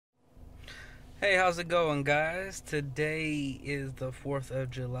Hey, how's it going, guys? Today is the 4th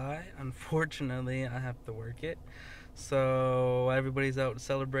of July. Unfortunately, I have to work it. So, everybody's out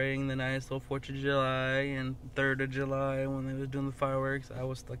celebrating the nice little 4th of July and 3rd of July when they was doing the fireworks. I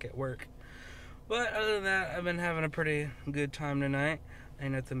was stuck at work. But other than that, I've been having a pretty good time tonight.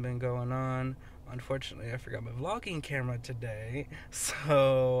 Ain't nothing been going on. Unfortunately, I forgot my vlogging camera today.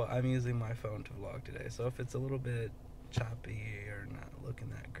 So, I'm using my phone to vlog today. So, if it's a little bit choppy or not looking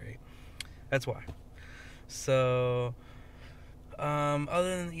that great, that's why. So,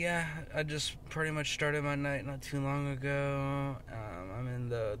 other than, I just pretty much started my night not too long ago. I'm in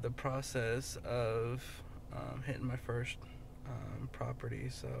the process of hitting my first property,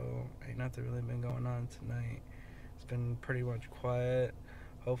 so ain't nothing really been going on tonight. It's been pretty much quiet.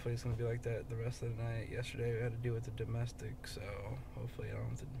 Hopefully it's going to be like that the rest of the night. Yesterday we had to deal with the domestic, so hopefully I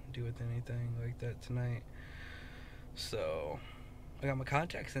don't have to deal with anything like that tonight. So, I got my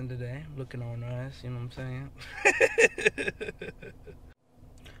contacts in today, looking all nice, you know what I'm saying?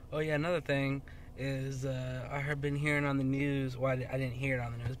 Oh yeah, another thing is I have been hearing on the news, well, I didn't hear it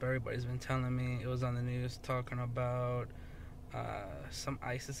on the news, but everybody's been telling me it was on the news talking about some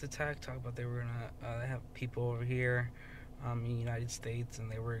ISIS attack, talking about they were gonna they have people over here in the United States,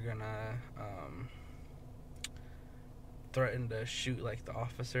 and they were gonna threatened to shoot like the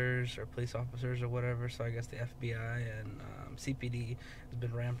officers or police officers or whatever. So I guess the FBI and CPD has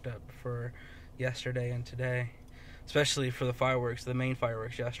been ramped up for yesterday and today, especially for the fireworks, the main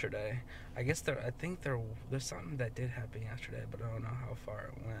fireworks yesterday. I think there's something that did happen yesterday, but I don't know how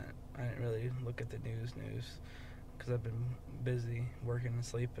far it went. I didn't really look at the news because I've been busy working and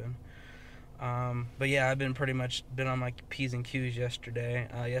sleeping. But yeah, I've been pretty much been on my P's and Q's yesterday.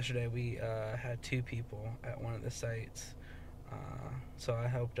 Yesterday we had two people at one of the sites. So I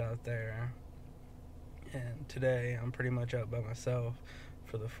helped out there, and today I'm pretty much out by myself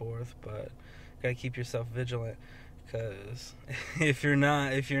for the 4th, but gotta keep yourself vigilant, because if you're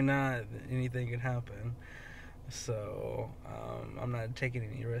not, anything can happen. So I'm not taking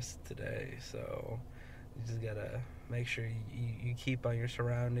any risks today, so you just gotta make sure you keep on your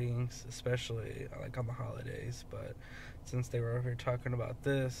surroundings, especially like on the holidays. But since they were over here talking about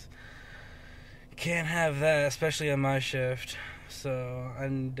this, can't have that, especially on my shift. So I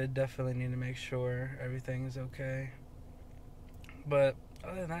definitely need to make sure everything is okay. But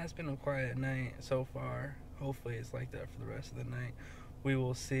other than that, it's been a quiet night so far. Hopefully it's like that for the rest of the night. We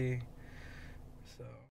will see. So